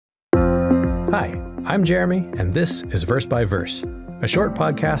Hi, I'm Jeremy, and this is Verse by Verse, a short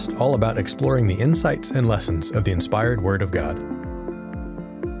podcast all about exploring the insights and lessons of the inspired Word of God.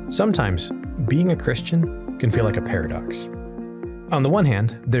 Sometimes, being a Christian can feel like a paradox. On the one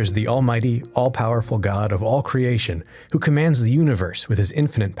hand, there's the almighty, all-powerful God of all creation who commands the universe with his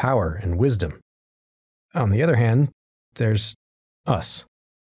infinite power and wisdom. On the other hand, there's us.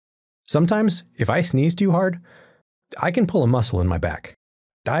 Sometimes, if I sneeze too hard, I can pull a muscle in my back.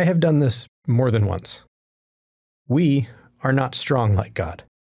 I have done this more than once. We are not strong like God.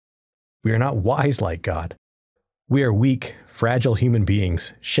 We are not wise like God. We are weak, fragile human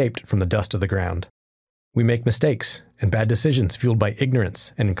beings shaped from the dust of the ground. We make mistakes and bad decisions fueled by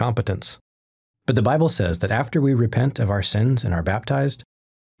ignorance and incompetence. But the Bible says that after we repent of our sins and are baptized,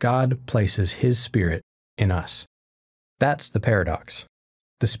 God places His Spirit in us. That's the paradox.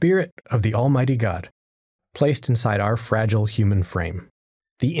 The Spirit of the Almighty God, placed inside our fragile human frame.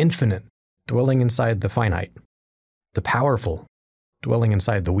 The infinite dwelling inside the finite. The powerful dwelling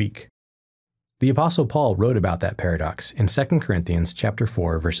inside the weak. The Apostle Paul wrote about that paradox in 2 Corinthians chapter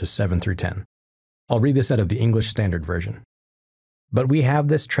 4, verses 7 through 10. I'll read this out of the English Standard Version. But we have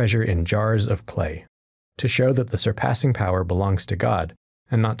this treasure in jars of clay, to show that the surpassing power belongs to God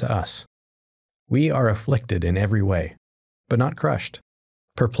and not to us. We are afflicted in every way, but not crushed,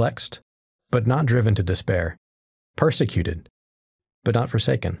 perplexed, but not driven to despair, persecuted, but not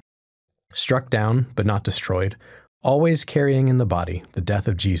forsaken, struck down, but not destroyed, always carrying in the body the death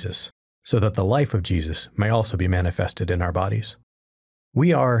of Jesus, so that the life of Jesus may also be manifested in our bodies.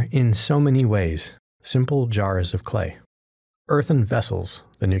 We are, in so many ways, simple jars of clay. Earthen vessels,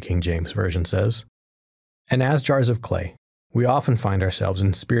 the New King James Version says. And as jars of clay, we often find ourselves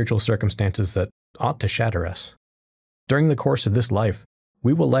in spiritual circumstances that ought to shatter us. During the course of this life,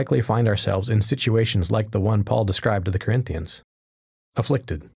 we will likely find ourselves in situations like the one Paul described to the Corinthians.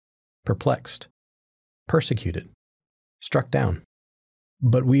 Afflicted, perplexed, persecuted, struck down.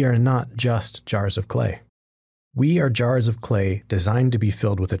 But we are not just jars of clay. We are jars of clay designed to be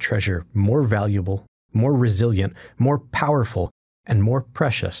filled with a treasure more valuable, more resilient, more powerful, and more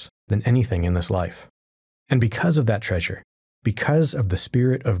precious than anything in this life. And because of that treasure, because of the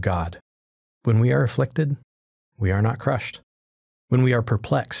Spirit of God, when we are afflicted, we are not crushed. When we are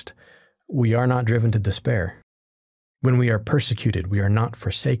perplexed, we are not driven to despair. When we are persecuted, we are not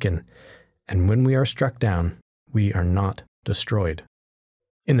forsaken. And when we are struck down, we are not destroyed.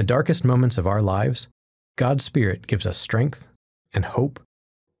 In the darkest moments of our lives, God's Spirit gives us strength and hope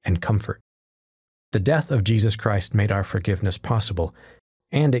and comfort. The death of Jesus Christ made our forgiveness possible,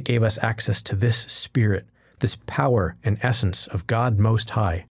 and it gave us access to this Spirit, this power and essence of God Most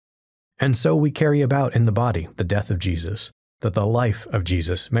High. And so we carry about in the body the death of Jesus, that the life of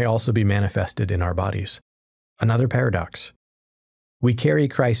Jesus may also be manifested in our bodies. Another paradox. We carry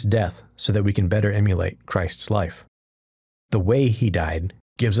Christ's death so that we can better emulate Christ's life. The way He died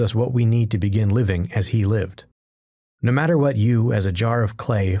gives us what we need to begin living as He lived. No matter what you, as a jar of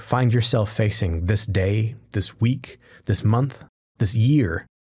clay, find yourself facing this day, this week, this month, this year,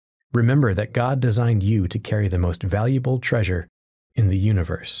 remember that God designed you to carry the most valuable treasure in the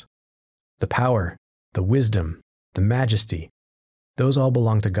universe. The power, the wisdom, the majesty, those all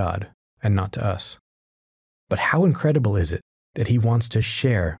belong to God and not to us. But how incredible is it that He wants to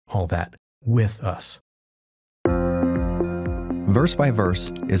share all that with us? Verse by Verse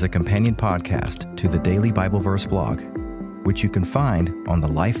is a companion podcast to the Daily Bible Verse blog, which you can find on the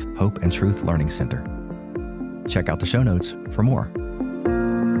Life, Hope, and Truth Learning Center. Check out the show notes for more.